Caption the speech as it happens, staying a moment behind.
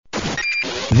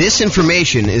This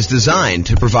information is designed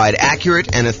to provide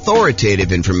accurate and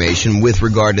authoritative information with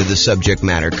regard to the subject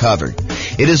matter covered.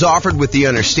 It is offered with the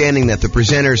understanding that the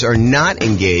presenters are not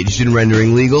engaged in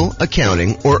rendering legal,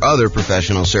 accounting, or other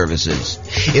professional services.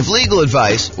 If legal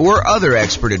advice or other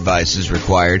expert advice is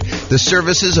required, the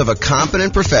services of a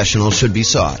competent professional should be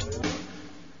sought.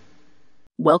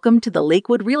 Welcome to the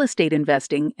Lakewood Real Estate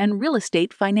Investing and Real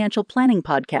Estate Financial Planning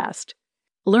Podcast.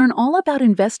 Learn all about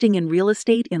investing in real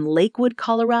estate in Lakewood,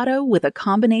 Colorado with a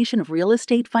combination of real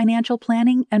estate financial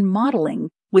planning and modeling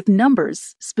with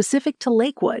numbers specific to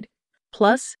Lakewood,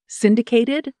 plus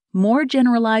syndicated, more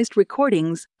generalized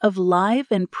recordings of live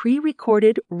and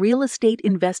pre-recorded real estate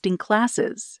investing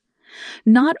classes.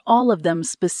 Not all of them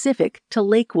specific to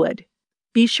Lakewood.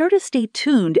 Be sure to stay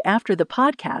tuned after the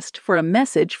podcast for a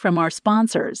message from our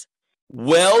sponsors.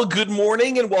 Well, good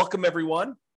morning and welcome,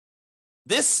 everyone.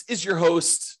 This is your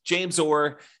host, James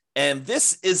Orr, and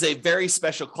this is a very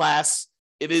special class.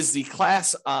 It is the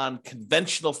class on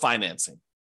conventional financing.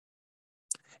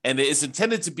 And it is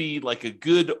intended to be like a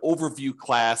good overview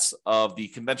class of the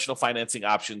conventional financing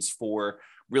options for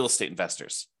real estate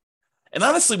investors. And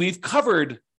honestly, we've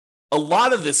covered a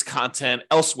lot of this content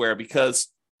elsewhere because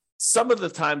some of the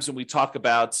times when we talk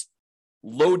about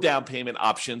low down payment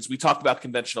options, we talk about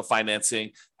conventional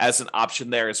financing as an option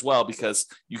there as well, because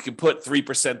you can put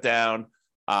 3% down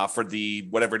for the,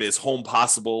 whatever it is, Home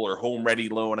Possible or Home Ready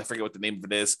loan. I forget what the name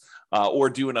of it is, or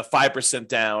doing a 5%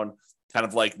 down, kind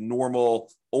of like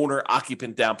normal owner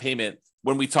occupant down payment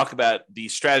when we talk about the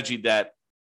strategy that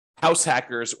house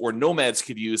hackers or nomads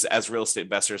could use as real estate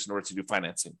investors in order to do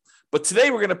financing. But today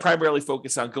we're going to primarily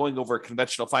focus on going over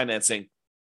conventional financing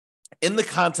in the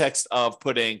context of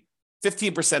putting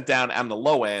 15% down on the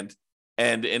low end,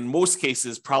 and in most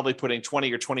cases, probably putting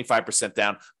 20 or 25%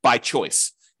 down by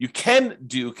choice. You can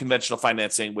do conventional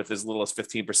financing with as little as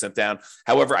 15% down.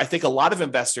 However, I think a lot of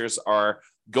investors are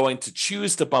going to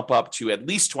choose to bump up to at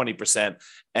least 20%.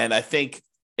 And I think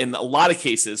in a lot of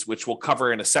cases, which we'll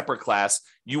cover in a separate class,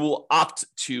 you will opt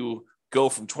to go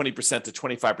from 20% to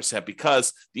 25%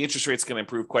 because the interest rate is going to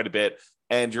improve quite a bit.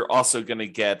 And you're also going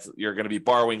to be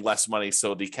borrowing less money,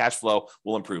 so the cash flow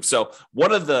will improve. So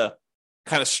one of the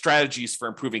kind of strategies for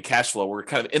improving cash flow, we're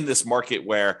kind of in this market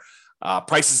where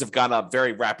prices have gone up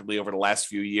very rapidly over the last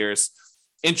few years.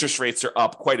 Interest rates are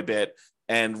up quite a bit,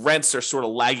 and rents are sort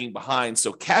of lagging behind.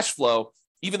 So cash flow,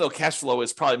 even though cash flow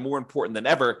is probably more important than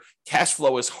ever, cash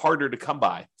flow is harder to come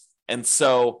by. And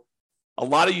so a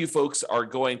lot of you folks are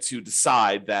going to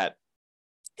decide that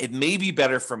it may be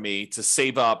better for me to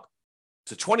save up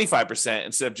to 25%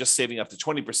 instead of just saving up to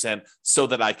 20% so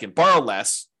that I can borrow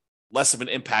less of an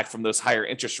impact from those higher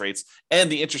interest rates. And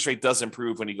the interest rate does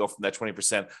improve when you go from that 20%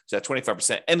 to that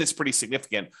 25%. And it's pretty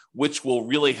significant, which will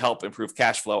really help improve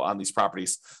cash flow on these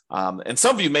properties. And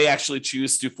some of you may actually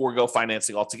choose to forego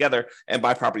financing altogether and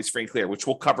buy properties free and clear, which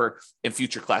we'll cover in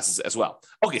future classes as well.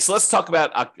 Okay, so let's talk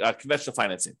about conventional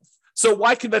financing. So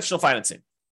why conventional financing?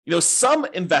 You know, some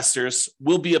investors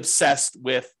will be obsessed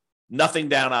with nothing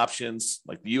down options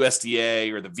like the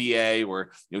USDA or the VA,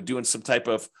 or doing some type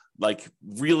of like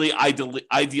really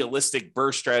idealistic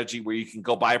burst strategy where you can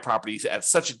go buy a property at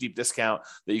such a deep discount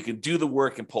that you can do the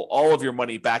work and pull all of your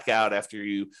money back out after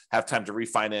you have time to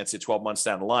refinance it 12 months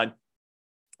down the line.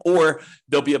 Or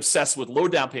they'll be obsessed with low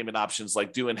down payment options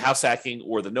like doing house hacking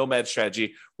or the nomad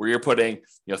strategy, where you're putting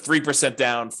 3%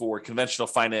 down for conventional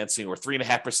financing or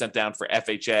 3.5% down for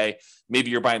FHA.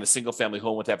 Maybe you're buying a single family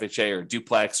home with FHA or a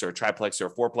duplex or a triplex or a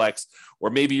fourplex,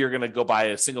 or maybe you're going to go buy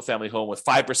a single family home with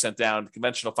 5% down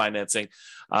conventional financing.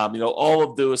 All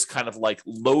of those kind of like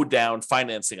low down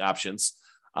financing options.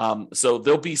 So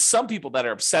there'll be some people that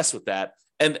are obsessed with that.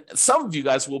 And some of you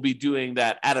guys will be doing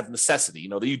that out of necessity,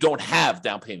 that you don't have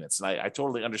down payments. And I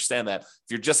totally understand that. If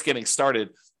you're just getting started,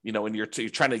 and you're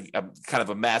trying to kind of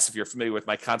amass, if you're familiar with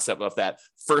my concept of that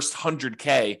first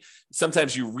 100K,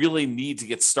 sometimes you really need to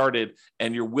get started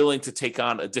and you're willing to take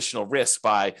on additional risk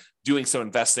by doing some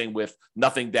investing with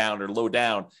nothing down or low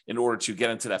down in order to get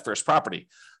into that first property.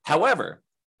 However,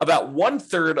 about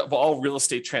 1/3 of all real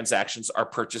estate transactions are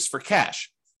purchased for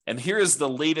cash. And here is the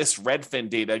latest Redfin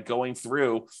data going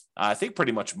through, I think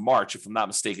pretty much March, if I'm not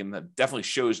mistaken. That definitely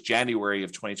shows January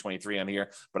of 2023 on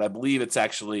here, but I believe it's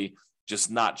actually just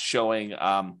not showing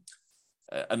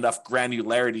enough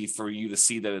granularity for you to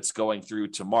see that it's going through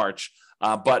to March.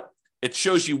 But it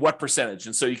shows you what percentage.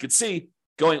 And so you could see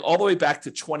going all the way back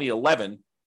to 2011,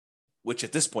 which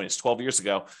at this point is 12 years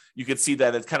ago, you could see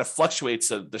that it kind of fluctuates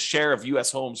the share of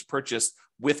U.S. homes purchased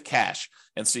with cash.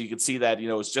 And so you can see that,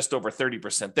 it's just over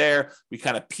 30% there. We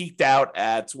kind of peaked out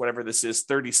at whatever this is,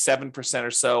 37% or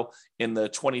so in the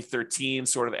 2013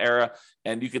 sort of era.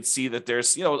 And you can see that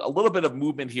there's, a little bit of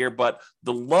movement here, but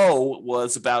the low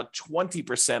was about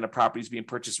 20% of properties being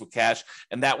purchased with cash.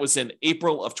 And that was in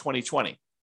April of 2020,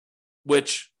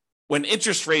 which when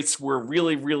interest rates were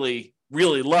really, really,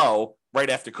 really low, right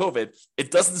after COVID,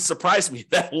 it doesn't surprise me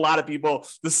that a lot of people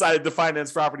decided to finance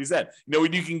properties then.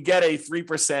 When you can get a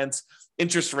 3%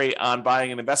 interest rate on buying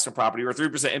an investment property or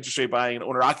 3% interest rate buying an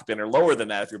owner-occupant or lower than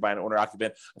that if you're buying an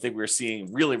owner-occupant, I think we were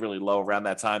seeing really, really low around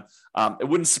that time. It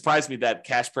wouldn't surprise me that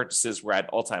cash purchases were at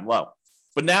all-time low.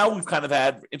 But now we've kind of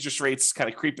had interest rates kind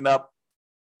of creeping up,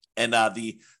 and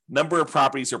the number of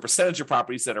properties or percentage of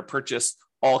properties that are purchased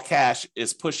all cash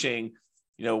is pushing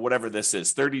whatever this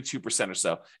is, 32% or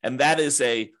so. And that is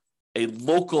a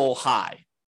local high.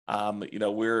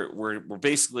 We're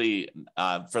basically,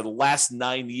 for the last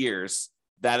 9 years,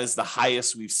 that is the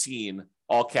highest we've seen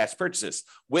all cash purchases,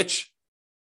 which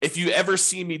if you ever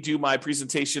see me do my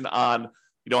presentation on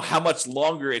how much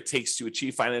longer it takes to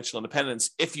achieve financial independence,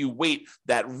 if you wait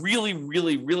that really,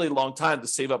 really, really long time to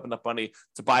save up enough money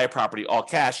to buy a property all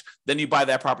cash, then you buy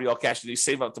that property all cash and you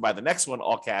save up to buy the next one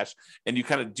all cash. And you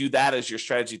kind of do that as your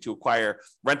strategy to acquire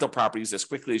rental properties as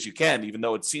quickly as you can, even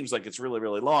though it seems like it's really,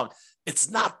 really long.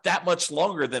 It's not that much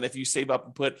longer than if you save up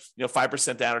and put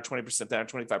 5% down or 20% down or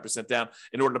 25% down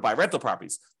in order to buy rental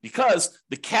properties, because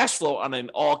the cash flow on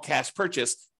an all cash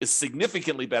purchase is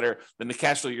significantly better than the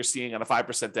cash flow you're seeing on a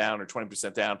 5% down or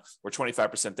 20% down or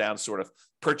 25% down sort of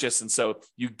purchase. And so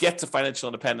you get to financial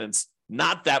independence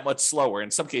not that much slower, in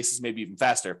some cases, maybe even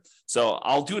faster. So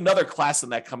I'll do another class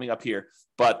on that coming up here,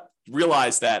 but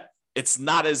realize that it's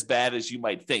not as bad as you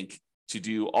might think to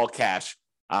do all cash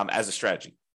as a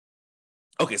strategy.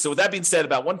 Okay, so with that being said,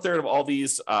 about 1/3 of all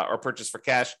these are purchased for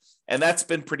cash, and that's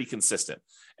been pretty consistent.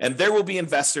 And there will be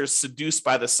investors seduced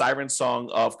by the siren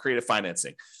song of creative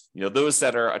financing. Those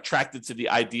that are attracted to the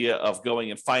idea of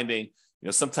going and finding,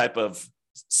 some type of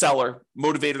seller,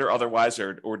 motivated or otherwise,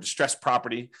 or distressed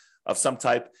property of some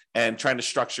type, and trying to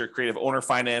structure creative owner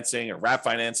financing or wrap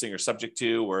financing or subject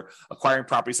to, or acquiring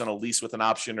properties on a lease with an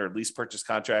option or lease purchase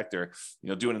contract, or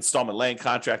do an installment land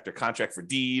contract or contract for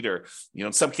deed, or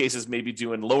in some cases maybe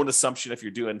doing loan assumption if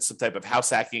you're doing some type of house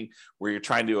hacking where you're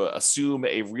trying to assume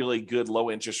a really good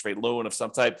low interest rate loan of some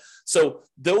type. So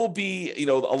there will be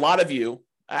a lot of you,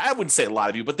 I wouldn't say a lot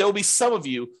of you, but there will be some of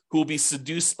you who will be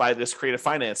seduced by this creative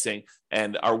financing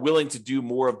and are willing to do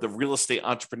more of the real estate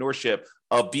entrepreneurship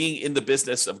of being in the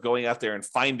business of going out there and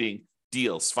finding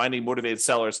deals, finding motivated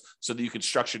sellers so that you can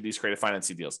structure these creative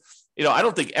financing deals. I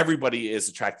don't think everybody is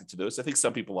attracted to those. I think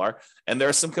some people are, and there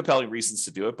are some compelling reasons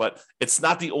to do it, but it's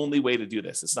not the only way to do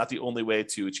this. It's not the only way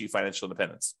to achieve financial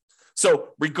independence. So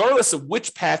regardless of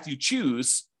which path you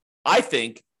choose, I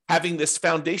think having this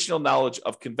foundational knowledge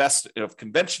of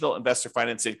conventional investor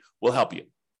financing will help you.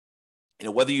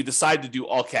 Whether you decide to do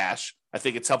all cash, I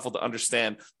think it's helpful to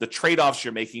understand the trade-offs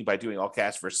you're making by doing all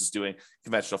cash versus doing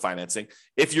conventional financing.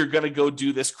 If you're going to go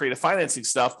do this creative financing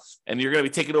stuff and you're going to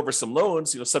be taking over some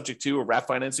loans, subject to or wrap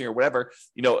financing or whatever,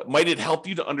 might it help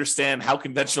you to understand how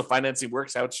conventional financing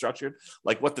works, how it's structured,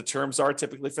 like what the terms are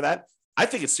typically for that? I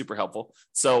think it's super helpful.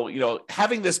 So,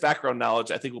 having this background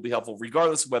knowledge, I think will be helpful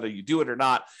regardless of whether you do it or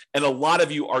not. And a lot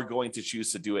of you are going to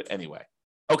choose to do it anyway.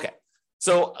 Okay.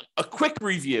 So a quick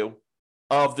review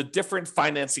of the different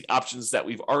financing options that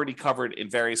we've already covered in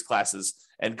various classes,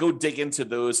 and go dig into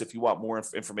those if you want more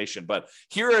information. But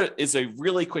here is a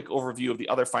really quick overview of the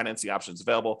other financing options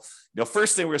available.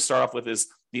 First thing we're going to start off with is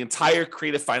the entire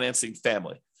creative financing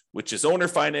family, which is owner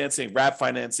financing, wrap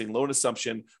financing, loan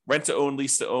assumption, rent to own,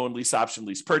 lease option,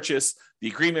 lease purchase, the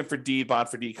agreement for deed, bond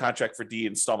for deed, contract for deed,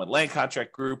 installment land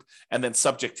contract group, and then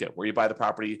subject to, where you buy the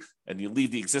property and you leave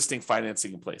the existing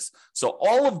financing in place. So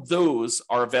all of those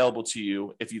are available to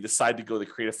you if you decide to go the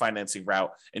creative financing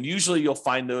route. And usually you'll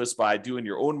find those by doing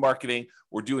your own marketing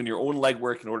or doing your own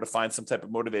legwork in order to find some type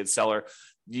of motivated seller.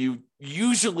 You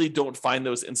usually don't find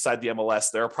those inside the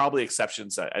MLS. There are probably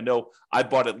exceptions. I know I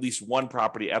bought at least one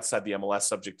property outside the MLS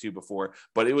subject to before,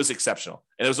 but it was exceptional.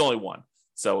 And it was only one.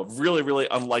 So really, really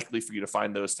unlikely for you to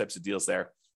find those types of deals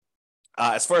there.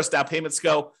 As far as down payments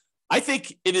go, I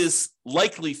think it is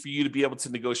likely for you to be able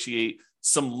to negotiate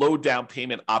some low down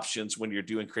payment options when you're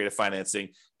doing creative financing.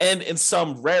 And in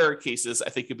some rare cases,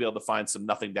 I think you'll be able to find some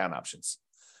nothing down options.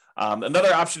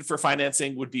 Another option for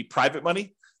financing would be private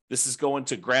money. This is going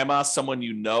to grandma, someone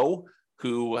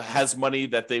who has money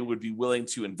that they would be willing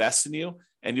to invest in you.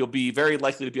 And you'll be very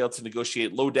likely to be able to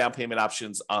negotiate low down payment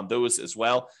options on those as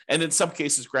well. And in some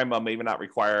cases, grandma may not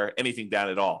require anything down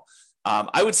at all.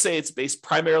 I would say it's based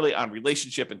primarily on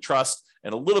relationship and trust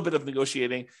and a little bit of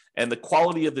negotiating. And the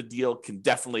quality of the deal can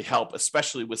definitely help,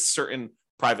 especially with certain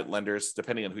private lenders,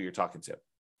 depending on who you're talking to.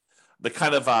 The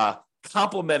kind of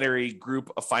complementary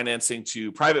group of financing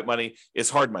to private money is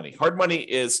hard money. Hard money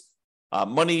is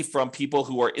money from people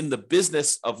who are in the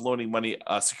business of loaning money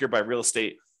secured by real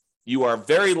estate. You are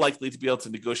very likely to be able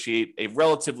to negotiate a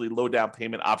relatively low down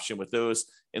payment option with those.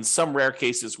 In some rare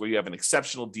cases where you have an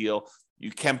exceptional deal,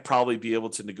 you can probably be able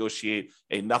to negotiate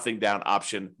a nothing down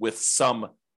option with some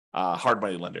hard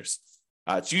money lenders.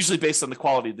 It's usually based on the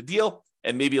quality of the deal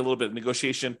and maybe a little bit of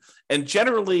negotiation. And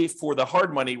generally for the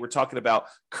hard money, we're talking about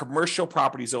commercial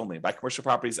properties only. By commercial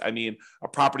properties, I mean a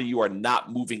property you are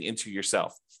not moving into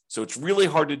yourself. So it's really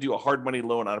hard to do a hard money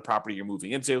loan on a property you're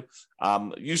moving into,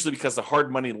 usually because the hard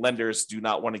money lenders do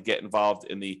not want to get involved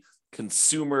in the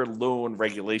consumer loan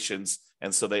regulations.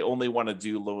 And so they only want to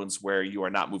do loans where you are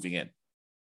not moving in.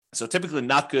 So typically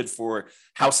not good for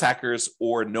house hackers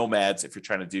or nomads if you're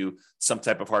trying to do some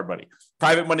type of hard money.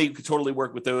 Private money could totally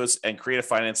work with those, and creative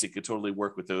financing could totally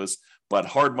work with those. But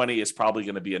hard money is probably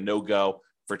going to be a no-go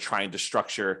for trying to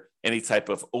structure any type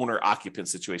of owner-occupant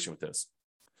situation with those.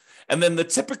 And then the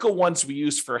typical ones we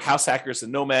use for house hackers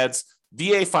and nomads,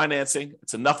 VA financing.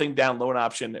 It's a nothing down loan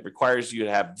option. It requires you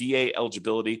to have VA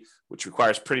eligibility, which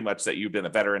requires pretty much that you've been a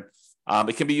veteran.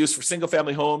 It can be used for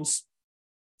single-family homes,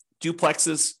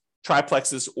 duplexes,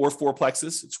 triplexes, or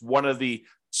fourplexes. It's one of the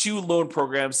 2 loan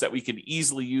programs that we can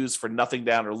easily use for nothing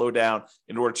down or low down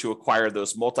in order to acquire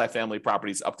those multifamily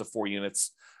properties up to 4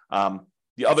 units.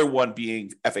 The other one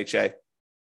being FHA.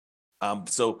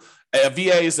 So a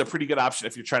VA is a pretty good option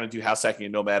if you're trying to do house hacking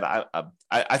and nomad.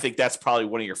 I think that's probably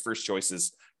one of your first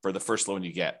choices for the first loan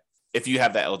you get, if you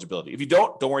have that eligibility. If you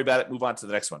don't worry about it. Move on to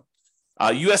the next one.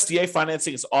 USDA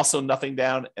financing is also nothing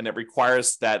down, and it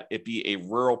requires that it be a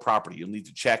rural property. You'll need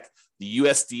to check the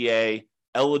USDA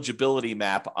eligibility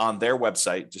map on their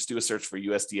website. Just do a search for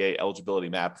USDA eligibility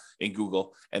map in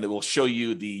Google, and it will show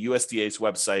you the USDA's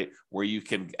website where you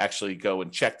can actually go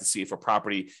and check to see if a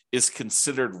property is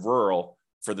considered rural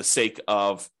for the sake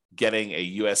of getting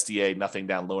a USDA nothing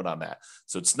down loan on that.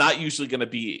 So it's not usually going to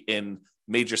be in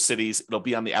major cities. It'll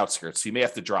be on the outskirts. So you may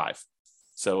have to drive.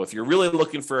 So if you're really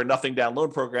looking for a nothing down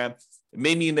loan program, it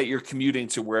may mean that you're commuting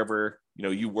to wherever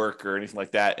you work or anything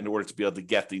like that in order to be able to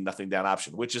get the nothing down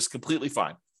option, which is completely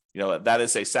fine. That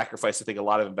is a sacrifice I think a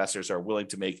lot of investors are willing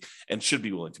to make and should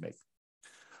be willing to make.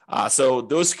 So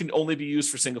those can only be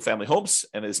used for single family homes,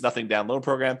 and it's nothing down loan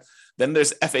program. Then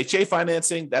there's FHA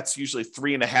financing. That's usually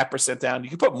 3.5% down. You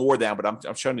can put more down, but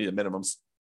I'm showing you the minimums.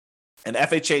 And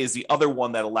FHA is the other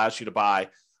one that allows you to buy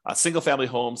single family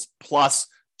homes plus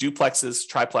duplexes,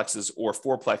 triplexes, or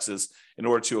fourplexes in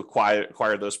order to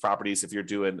acquire those properties.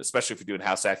 Especially if you're doing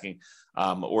house hacking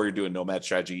or you're doing nomad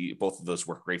strategy, both of those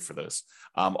work great for those.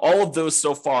 All of those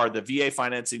so far, the VA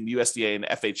financing, the USDA, and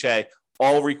FHA,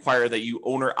 all require that you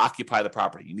owner occupy the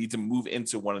property. You need to move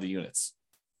into one of the units,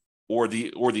 or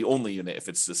the only unit if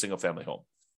it's a single family home.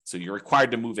 So you're required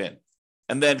to move in.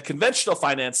 And then conventional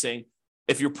financing,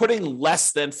 if you're putting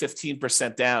less than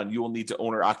 15% down, you will need to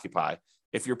owner occupy.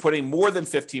 If you're putting more than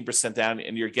 15% down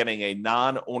and you're getting a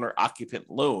non-owner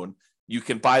occupant loan, you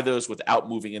can buy those without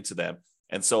moving into them.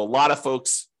 And so a lot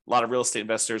of real estate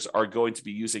investors are going to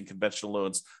be using conventional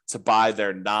loans to buy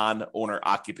their non-owner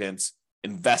occupants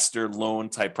investor loan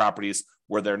type properties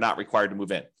where they're not required to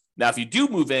move in. Now, if you do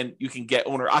move in, you can get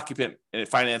owner occupant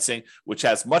financing, which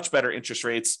has much better interest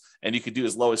rates, and you could do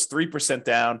as low as 3%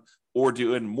 down, or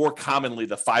doing more commonly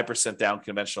the 5% down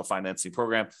conventional financing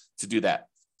program to do that.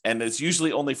 And it's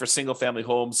usually only for single family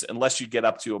homes unless you get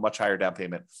up to a much higher down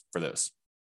payment for those.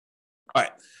 All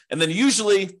right. And then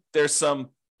usually there's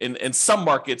in some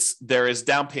markets, there is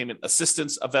down payment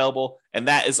assistance available, and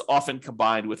that is often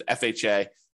combined with FHA.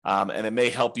 And it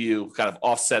may help you kind of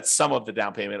offset some of the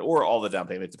down payment or all the down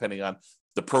payment, depending on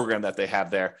the program that they have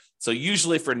there. So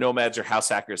usually for nomads or house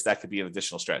hackers, that could be an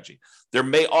additional strategy. There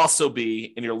may also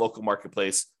be in your local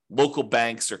marketplace, local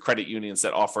banks or credit unions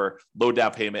that offer low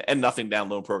down payment and nothing down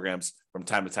loan programs. From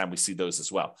time to time, we see those as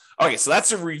well. Okay, so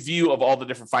that's a review of all the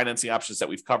different financing options that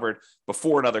we've covered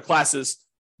before in other classes.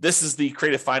 This is the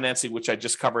creative financing, which I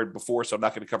just covered before, so I'm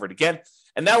not going to cover it again.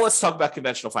 And now let's talk about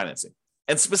conventional financing,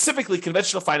 and specifically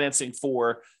conventional financing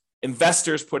for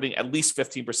investors putting at least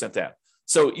 15% down.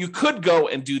 So you could go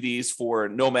and do these for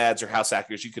nomads or house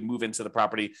hackers. You could move into the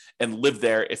property and live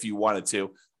there if you wanted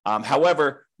to.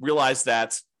 However, realize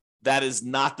that that is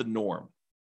not the norm.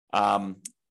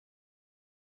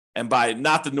 And by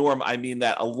not the norm, I mean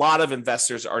that a lot of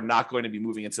investors are not going to be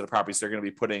moving into the properties. They're going to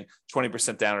be putting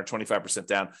 20% down or 25%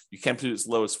 down. You can put as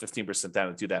low as 15% down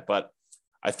and do that. But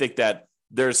I think that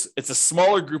it's a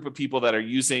smaller group of people that are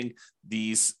using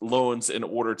these loans in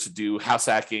order to do house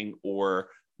hacking or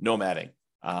nomading.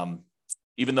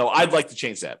 Even though I'd like to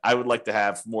change that. I would like to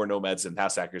have more nomads and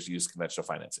house hackers use conventional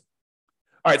financing.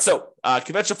 All right, so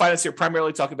conventional finance here,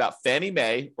 primarily talking about Fannie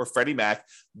Mae or Freddie Mac.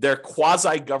 They're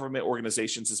quasi-government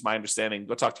organizations, is my understanding.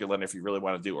 Go talk to your lender if you really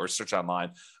want to do, or search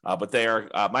online. But they are,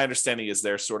 my understanding is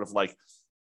they're sort of like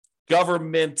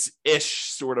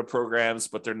government-ish sort of programs,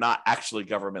 but they're not actually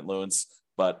government loans.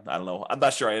 But I don't know. I'm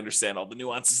not sure I understand all the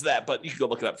nuances of that, but you can go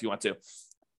look it up if you want to.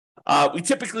 We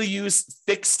typically use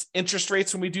fixed interest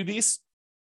rates when we do these.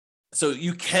 So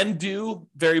you can do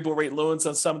variable rate loans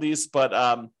on some of these, but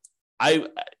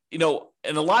in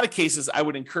a lot of cases, I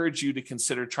would encourage you to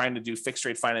consider trying to do fixed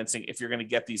rate financing if you're going to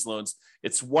get these loans.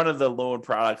 It's one of the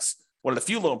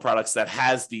few loan products that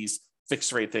has these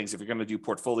fixed rate things. If you're going to do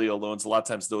portfolio loans, a lot of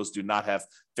times those do not have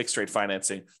fixed rate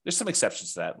financing. There's some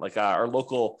exceptions to that. Like our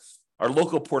local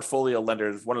portfolio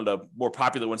lender, one of the more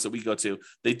popular ones that we go to,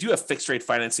 they do have fixed rate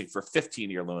financing for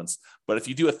 15-year loans. But if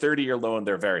you do a 30-year loan,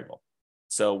 they're variable.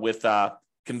 So with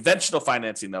conventional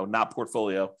financing, though, not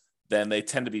portfolio, then they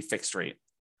tend to be fixed rate.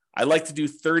 I like to do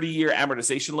 30-year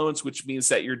amortization loans, which means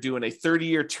that you're doing a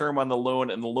 30-year term on the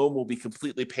loan and the loan will be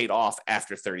completely paid off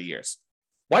after 30 years.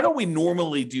 Why don't we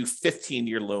normally do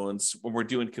 15-year loans when we're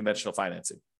doing conventional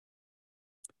financing?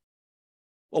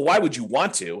 Well, why would you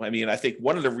want to? I mean, I think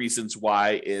one of the reasons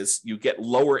why is you get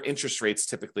lower interest rates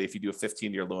typically if you do a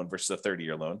 15-year loan versus a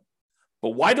 30-year loan.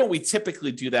 But why don't we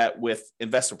typically do that with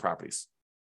investment properties?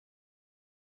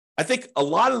 I think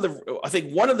one of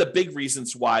the big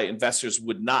reasons why investors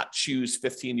would not choose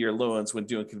 15-year loans when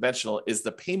doing conventional is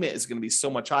the payment is going to be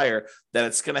so much higher that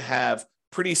it's going to have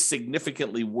pretty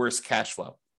significantly worse cash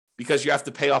flow because you have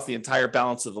to pay off the entire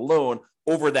balance of the loan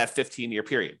over that 15-year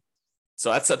period.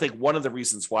 So that's, I think, one of the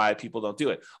reasons why people don't do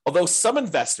it. Although some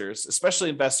investors, especially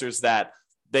investors that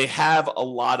they have a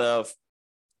lot of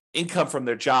income from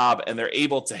their job and they're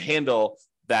able to handle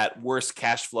that worse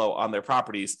cash flow on their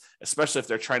properties, especially if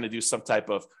they're trying to do some type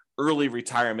of early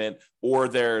retirement or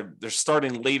they're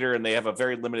starting later and they have a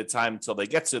very limited time until they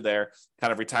get to their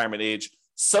kind of retirement age.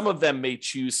 Some of them may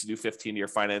choose to do 15-year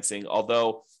financing,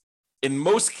 although in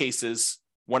most cases,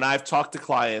 when I've talked to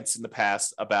clients in the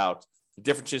past about the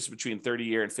differences between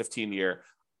 30-year and 15-year,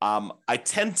 I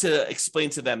tend to explain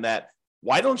to them that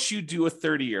why don't you do a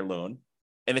 30-year loan?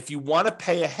 And if you want to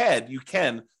pay ahead, you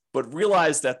can, but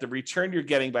realize that the return you're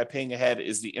getting by paying ahead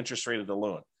is the interest rate of the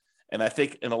loan. And I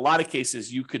think in a lot of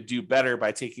cases, you could do better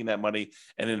by taking that money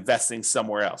and investing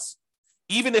somewhere else.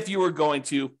 Even if you were going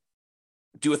to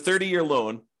do a 30-year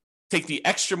loan, take the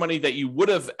extra money that you would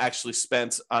have actually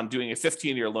spent on doing a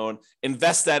 15-year loan,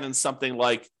 invest that in something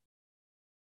like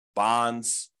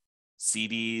bonds,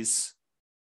 CDs,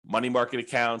 money market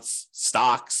accounts,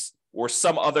 stocks, or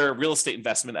some other real estate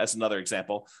investment as another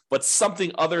example, but something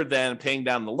other than paying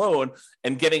down the loan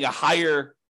and getting a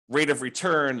higher rate of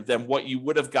return than what you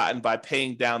would have gotten by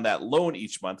paying down that loan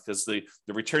each month, because the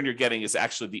return you're getting is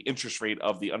actually the interest rate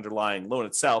of the underlying loan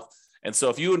itself. And so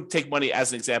if you take money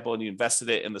as an example and you invested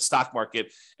it in the stock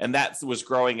market and that was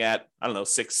growing at,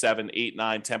 6, 7, 8,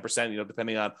 9, 10%,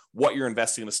 depending on what you're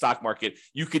investing in the stock market,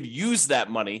 you could use that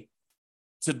money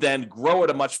to then grow at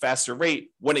a much faster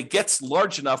rate. When it gets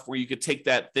large enough where you could take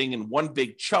that thing in one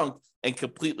big chunk and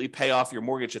completely pay off your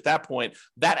mortgage at that point,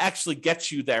 that actually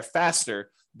gets you there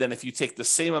faster than if you take the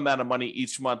same amount of money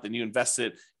each month and you invest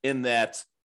it in that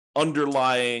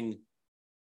underlying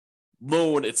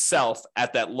loan itself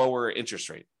at that lower interest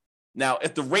rate. Now,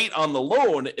 if the rate on the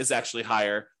loan is actually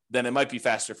higher, then it might be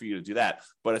faster for you to do that.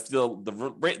 But if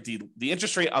the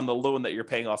interest rate on the loan that you're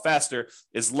paying off faster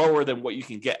is lower than what you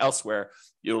can get elsewhere,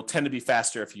 it'll tend to be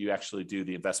faster if you actually do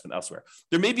the investment elsewhere.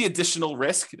 There may be additional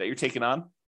risk that you're taking on.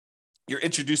 You're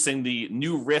introducing the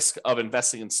new risk of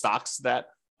investing in stocks that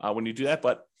when you do that.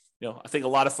 But I think a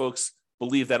lot of folks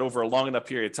believe that over a long enough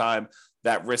period of time,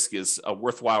 that risk is a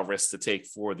worthwhile risk to take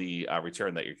for the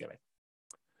return that you're getting.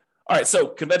 All right, so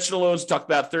conventional loans, we talked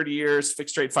about 30 years,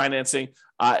 fixed rate financing.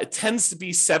 It tends to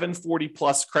be 740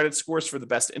 plus credit scores for the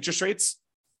best interest rates.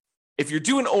 If you're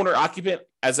doing owner occupant,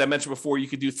 as I mentioned before, you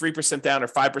could do 3% down or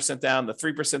 5% down. The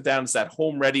 3% down is that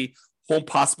home ready, home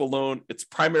possible loan. It's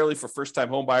primarily for first time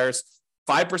home buyers.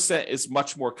 5% is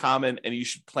much more common, and you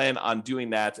should plan on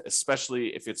doing that,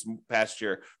 especially if it's past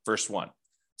your first one.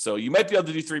 So you might be able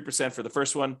to do 3% for the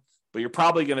first one, but you're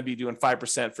probably going to be doing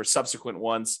 5% for subsequent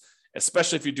ones,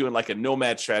 especially if you're doing like a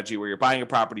nomad strategy where you're buying a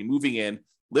property, moving in,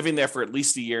 living there for at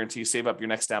least a year until you save up your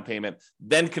next down payment,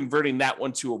 then converting that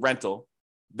one to a rental.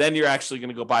 Then you're actually going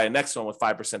to go buy a next one with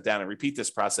 5% down and repeat this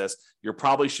process. You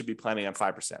probably should be planning on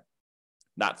 5%,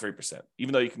 not 3%,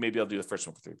 even though you can maybe be able to do the first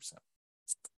one for 3%.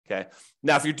 Okay.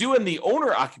 Now, if you're doing the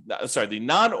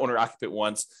non-owner occupant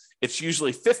ones, it's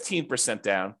usually 15%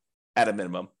 down at a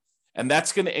minimum, and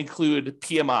that's going to include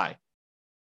PMI.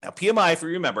 Now, PMI, if you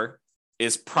remember,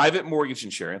 is private mortgage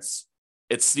insurance.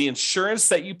 It's the insurance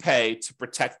that you pay to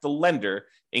protect the lender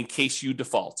in case you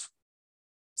default.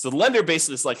 So the lender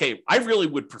basically is like, hey, I really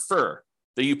would prefer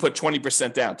that you put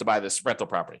 20% down to buy this rental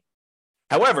property.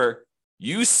 However,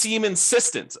 you seem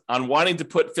insistent on wanting to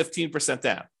put 15%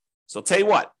 down. So I'll tell you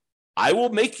what, I will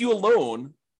make you a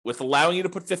loan with allowing you to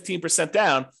put 15%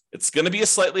 down. It's going to be a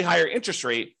slightly higher interest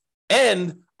rate.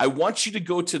 And I want you to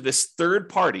go to this third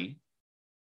party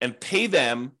and pay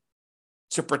them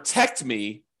to protect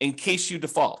me in case you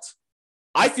default.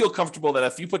 I feel comfortable that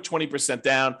if you put 20%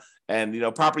 down and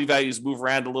property values move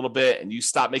around a little bit and you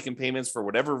stop making payments for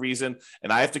whatever reason,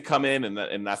 and I have to come in and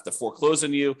I have to foreclose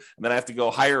on you, and then I have to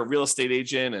go hire a real estate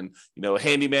agent and a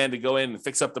handyman to go in and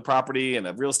fix up the property and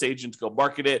a real estate agent to go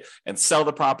market it and sell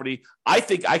the property, I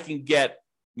think I can get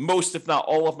most, if not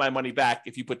all of my money back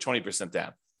if you put 20%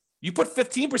 down. You put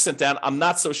 15% down, I'm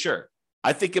not so sure.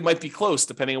 I think it might be close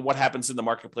depending on what happens in the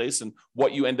marketplace and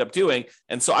what you end up doing.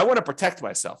 And so I want to protect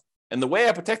myself. And the way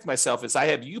I protect myself is I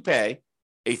have you pay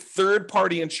a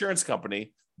third-party insurance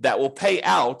company that will pay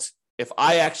out if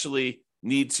I actually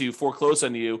need to foreclose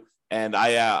on you and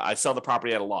I sell the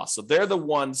property at a loss. So they're the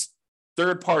ones,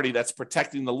 third party, that's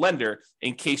protecting the lender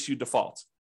in case you default.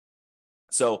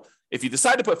 So if you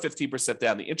decide to put 15%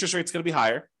 down, the interest rate's going to be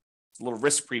higher. It's a little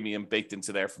risk premium baked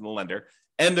into there from the lender,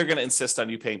 and they're going to insist on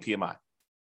you paying PMI.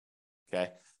 Okay.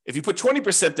 If you put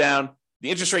 20% down, the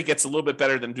interest rate gets a little bit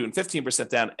better than doing 15%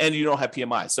 down, and you don't have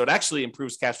PMI. So it actually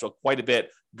improves cash flow quite a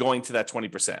bit going to that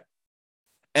 20%.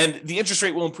 And the interest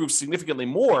rate will improve significantly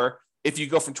more if you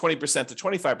go from 20% to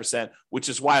 25%, which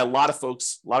is why a lot of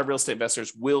real estate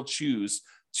investors will choose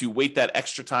to wait that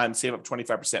extra time, save up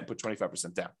 25%, and put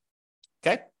 25% down.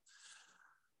 Okay.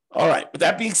 All right. With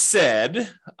that being said,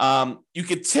 you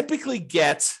could typically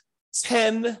get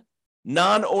 10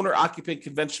 non-owner occupant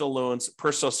conventional loans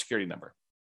per Social Security number.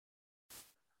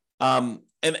 And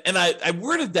I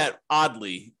worded that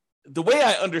oddly. The way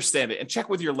I understand it, and check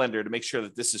with your lender to make sure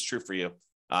that this is true for you,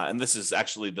 and this is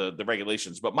actually the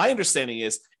regulations, but my understanding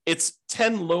is it's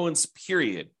 10 loans,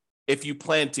 period, if you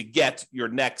plan to get your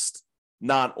next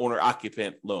non-owner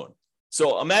occupant loan.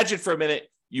 So imagine for a minute,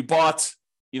 you bought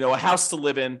a house to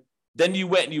live in, then you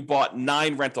went and you bought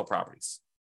 9 rental properties,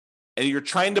 and you're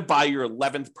trying to buy your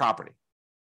 11th property.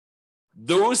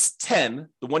 Those 10,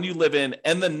 the one you live in,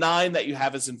 and the 9 that you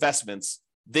have as investments,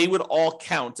 they would all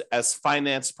count as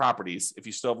finance properties if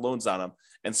you still have loans on them.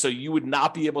 And so you would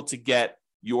not be able to get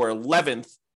your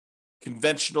 11th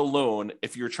conventional loan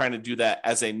if you're trying to do that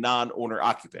as a non-owner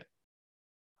occupant.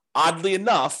 Oddly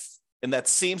enough, in that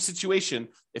same situation,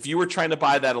 if you were trying to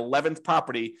buy that 11th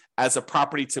property as a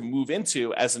property to move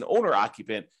into as an owner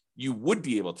occupant, you would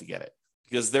be able to get it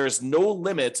because there is no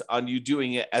limit on you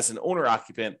doing it as an owner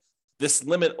occupant. This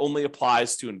limit only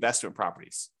applies to investment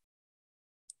properties.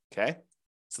 Okay,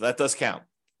 so that does count.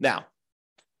 Now,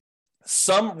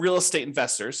 some real estate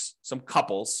investors, some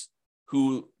couples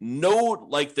who know,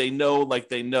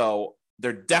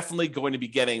 they're definitely going to be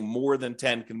getting more than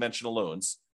 10 conventional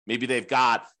loans. Maybe they've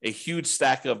got a huge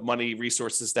stack of money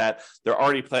resources that they're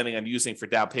already planning on using for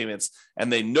down payments,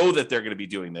 and they know that they're going to be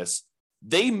doing this.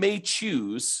 They may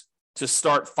choose to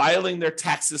start filing their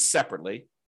taxes separately,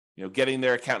 getting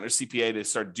their accountant or CPA to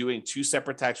start doing 2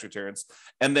 separate tax returns.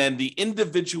 And then the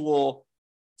individual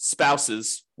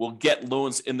spouses will get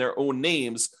loans in their own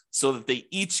names so that they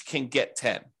each can get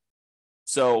 10.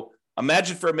 So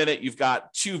imagine for a minute, you've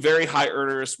got 2 very high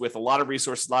earners with a lot of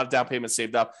resources, a lot of down payments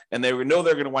saved up, and they know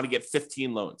they're going to want to get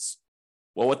 15 loans.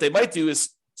 Well, what they might do is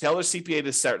tell their CPA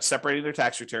to start separating their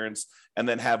tax returns and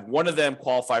then have one of them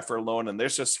qualify for a loan and their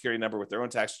Social Security number with their own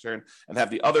tax return, and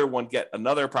have the other one get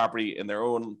another property in their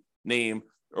own name,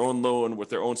 their own loan with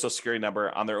their own Social Security number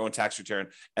on their own tax return.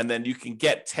 And then you can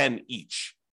get 10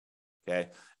 each. Okay.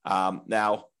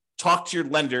 Now talk to your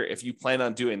lender. If you plan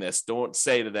on doing this, don't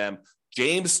say to them,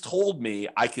 James told me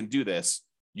I can do this.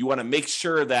 You want to make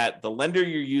sure that the lender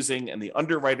you're using and the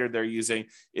underwriter they're using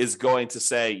is going to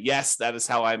say, yes, that is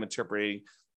how I'm interpreting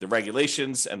the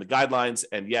regulations and the guidelines.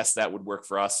 And yes, that would work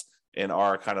for us in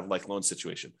our kind of like loan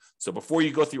situation. So before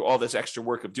you go through all this extra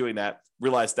work of doing that,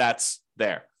 realize that's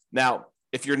there. Now,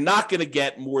 if you're not going to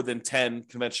get more than 10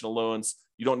 conventional loans,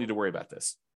 you don't need to worry about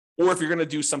this. Or if you're going to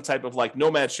do some type of like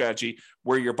nomad strategy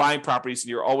where you're buying properties and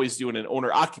you're always doing an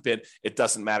owner occupant, it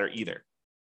doesn't matter either.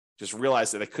 Just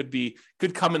realize that it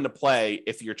could come into play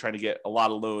if you're trying to get a lot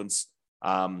of loans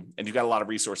and you've got a lot of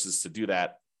resources to do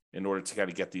that in order to kind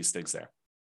of get these things there.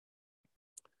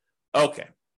 Okay.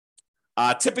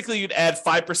 Typically, you'd add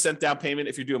 5% down payment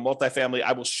if you're doing multifamily.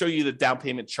 I will show you the down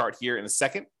payment chart here in a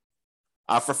second.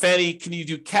 For Fannie, can you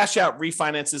do cash out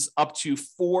refinances up to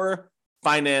 4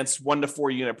 finance 1 to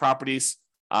 4 unit properties?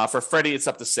 For Freddie, it's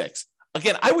up to 6.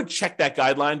 Again, I would check that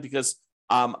guideline because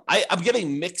I'm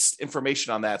getting mixed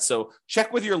information on that. So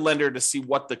check with your lender to see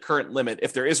what the current limit,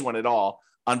 if there is one at all,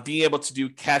 on being able to do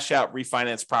cash out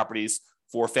refinance properties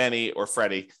for Fannie or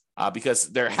Freddie, because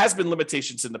there has been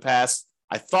limitations in the past.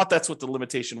 I thought that's what the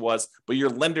limitation was, but your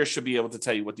lender should be able to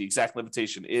tell you what the exact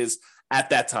limitation is at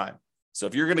that time. So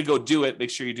if you're going to go do it, make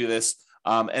sure you do this.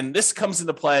 And this comes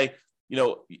into play,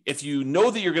 if you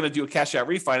know that you're going to do a cash out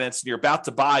refinance and you're about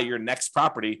to buy your next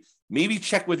property, maybe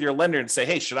check with your lender and say,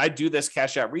 hey, should I do this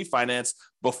cash out refinance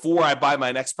before I buy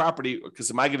my next property?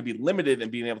 Because am I going to be limited in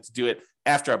being able to do it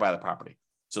after I buy the property?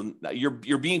 So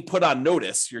you're being put on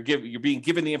notice. You're being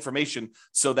given the information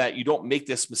so that you don't make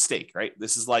this mistake, right?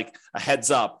 This is like a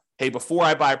heads up. Hey, before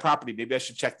I buy a property, maybe I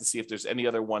should check to see if there's any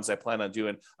other ones I plan on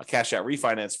doing a cash out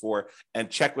refinance for, and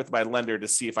check with my lender to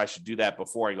see if I should do that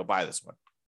before I go buy this one.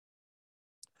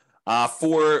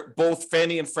 For both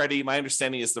Fannie and Freddie, my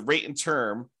understanding is the rate and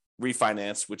term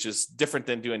refinance, which is different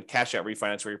than doing cash out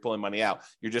refinance where you're pulling money out.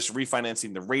 You're just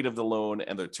refinancing the rate of the loan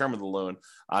and the term of the loan.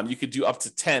 You could do up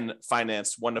to 10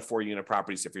 financed 1 to 4 unit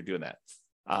properties if you're doing that.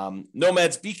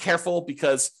 Nomads, be careful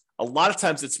because a lot of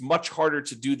times it's much harder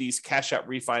to do these cash out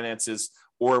refinances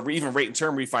or even rate and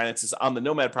term refinances on the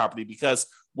nomad property, because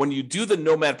when you do the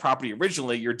nomad property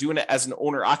originally, you're doing it as an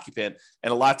owner occupant,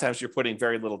 and a lot of times you're putting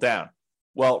very little down.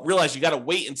 Well, realize you got to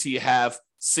wait until you have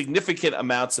significant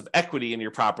amounts of equity in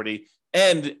your property.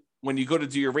 And when you go to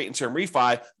do your rate and term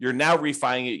refi, you're now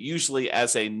refining it usually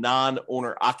as a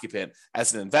non-owner occupant,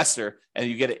 as an investor, and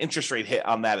you get an interest rate hit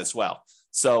on that as well.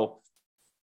 So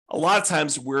a lot of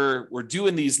times we're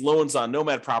doing these loans on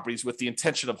nomad properties with the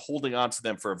intention of holding on to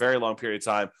them for a very long period of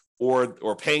time,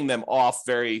 or paying them off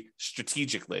very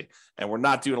strategically. And we're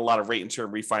not doing a lot of rate and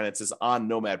term refinances on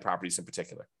nomad properties in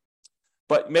particular.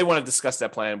 But you may want to discuss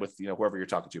that plan with whoever you're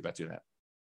talking to about doing that.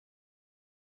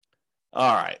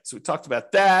 All right, so we talked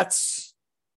about that.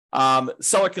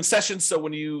 Seller concessions. So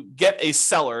when you get a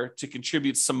seller to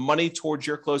contribute some money towards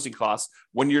your closing costs,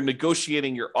 when you're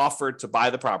negotiating your offer to buy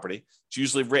the property, it's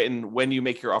usually written when you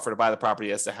make your offer to buy the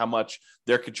property as to how much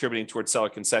they're contributing towards seller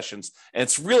concessions. And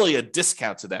it's really a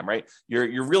discount to them, right?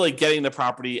 You're really getting the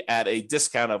property at a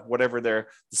discount of whatever they're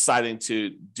deciding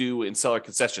to do in seller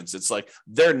concessions. It's like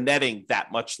they're netting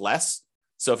that much less.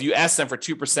 So if you ask them for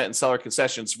 2% in seller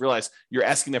concessions, realize you're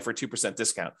asking them for a 2%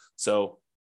 discount. So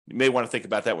you may want to think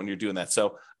about that when you're doing that.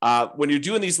 So when you're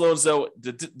doing these loans, though,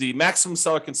 the maximum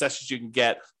seller concessions you can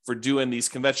get for doing these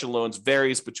conventional loans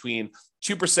varies between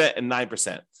 2% and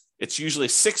 9%. It's usually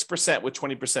 6% with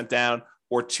 20% down,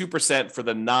 or 2% for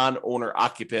the non-owner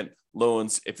occupant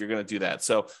loans if you're going to do that.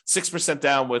 So 6%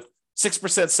 down with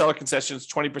 6% seller concessions,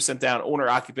 20% down owner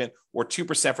occupant, or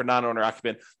 2% for non-owner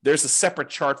occupant. There's a separate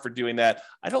chart for doing that.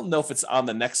 I don't know if it's on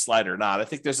the next slide or not. I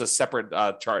think there's a separate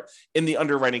chart in the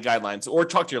underwriting guidelines, or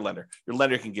talk to your lender. Your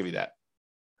lender can give you that.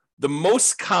 The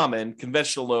most common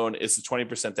conventional loan is the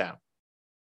 20% down.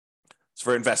 It's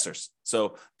for investors.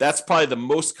 So that's probably the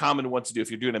most common one to do if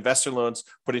you're doing investor loans,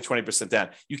 putting 20% down.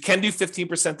 You can do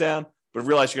 15% down, but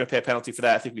realize you're going to pay a penalty for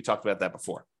that. I think we talked about that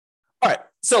before. All right,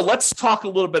 so let's talk a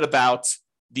little bit about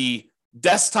the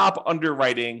desktop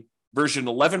underwriting version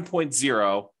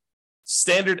 11.0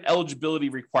 standard eligibility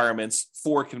requirements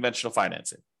for conventional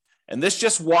financing. And this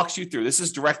just walks you through. This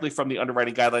is directly from the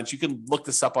underwriting guidelines. You can look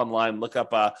this up online, look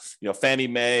up Fannie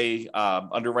Mae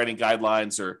underwriting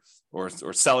guidelines or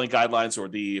selling guidelines, or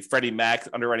the Freddie Mac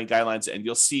underwriting guidelines, and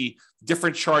you'll see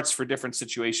different charts for different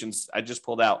situations. I just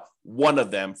pulled out one of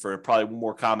them for probably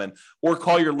more common, or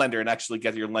call your lender and actually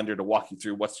get your lender to walk you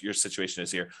through what your situation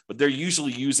is here. But they're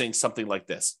usually using something like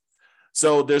this.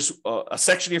 So there's a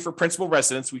section here for principal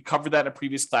residence. We covered that in a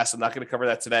previous class. I'm not going to cover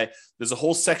that today. There's a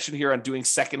whole section here on doing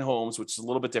second homes, which is a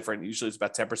little bit different. Usually it's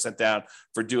about 10% down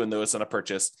for doing those on a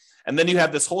purchase. And then you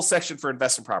have this whole section for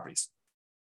investment properties.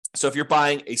 So if you're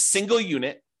buying a single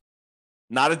unit,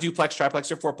 not a duplex,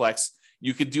 triplex, or fourplex,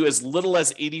 you could do as little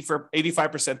as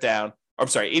 85% down.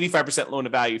 85% loan to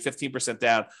value, 15%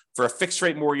 down for a fixed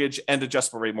rate mortgage and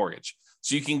adjustable rate mortgage.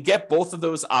 So you can get both of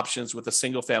those options with a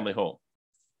single family home.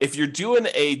 If you're doing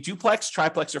a duplex,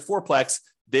 triplex, or fourplex,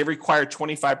 they require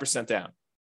 25% down.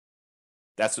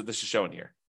 That's what this is showing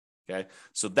here. Okay.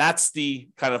 So that's the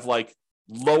kind of like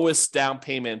lowest down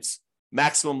payment,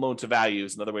 maximum loan to value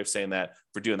is another way of saying that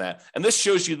for doing that. And this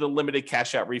shows you the limited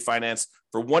cash out refinance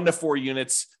for 1 to 4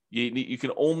 units. You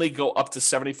can only go up to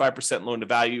 75% loan to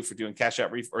value for doing cash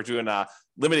out or doing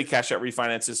limited cash out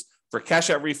refinances. For cash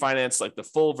out refinance, like the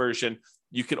full version,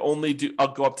 you can only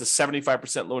go up to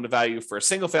 75% loan to value for a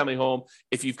single family home.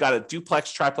 If you've got a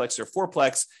duplex, triplex, or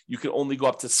fourplex, you can only go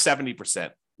up to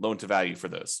 70% loan to value for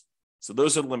those. So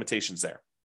those are the limitations there.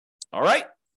 All right.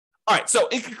 So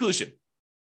in conclusion,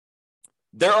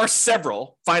 there are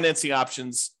several financing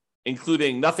options,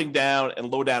 including nothing down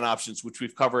and low down options, which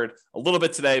we've covered a little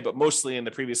bit today, but mostly in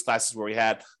the previous classes where we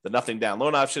had the nothing down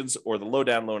loan options or the low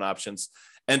down loan options.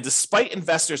 And despite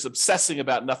investors obsessing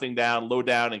about nothing down, low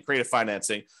down, and creative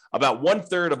financing, about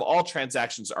 1/3 of all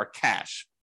transactions are cash.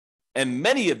 And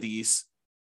many of the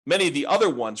other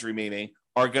ones remaining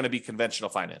are going to be conventional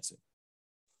financing.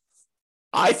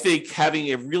 I think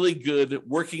having a really good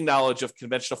working knowledge of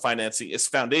conventional financing is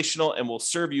foundational and will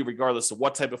serve you regardless of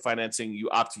what type of financing you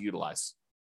opt to utilize,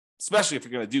 especially if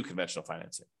you're going to do conventional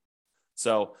financing.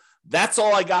 So that's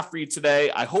all I got for you today.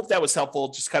 I hope that was helpful.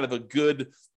 Just kind of a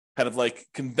good kind of like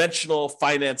conventional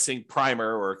financing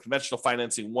primer or conventional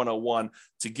financing 101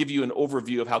 to give you an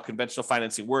overview of how conventional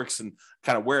financing works and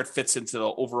kind of where it fits into the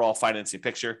overall financing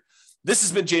picture. This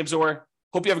has been James Orr.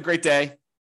 Hope you have a great day.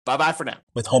 Bye-bye for now.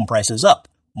 With home prices up,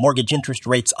 mortgage interest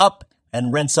rates up,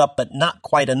 and rents up but not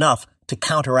quite enough to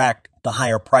counteract the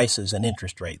higher prices and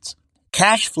interest rates.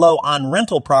 Cash flow on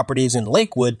rental properties in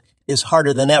Lakewood is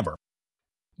harder than ever.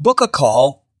 Book a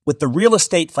call with the Real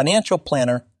Estate Financial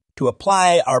Planner to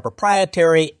apply our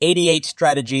proprietary 88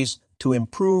 strategies to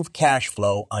improve cash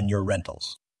flow on your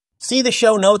rentals. See the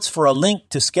show notes for a link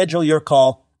to schedule your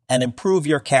call and improve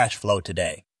your cash flow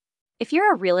today. If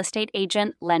you're a real estate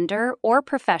agent, lender, or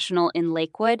professional in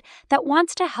Lakewood that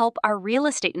wants to help our real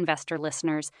estate investor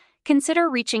listeners, consider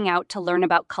reaching out to learn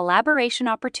about collaboration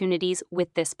opportunities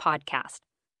with this podcast.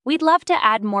 We'd love to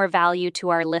add more value to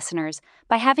our listeners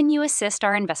by having you assist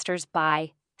our investors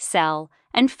buy, sell,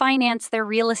 and finance their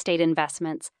real estate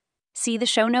investments. See the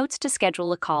show notes to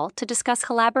schedule a call to discuss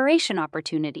collaboration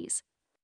opportunities.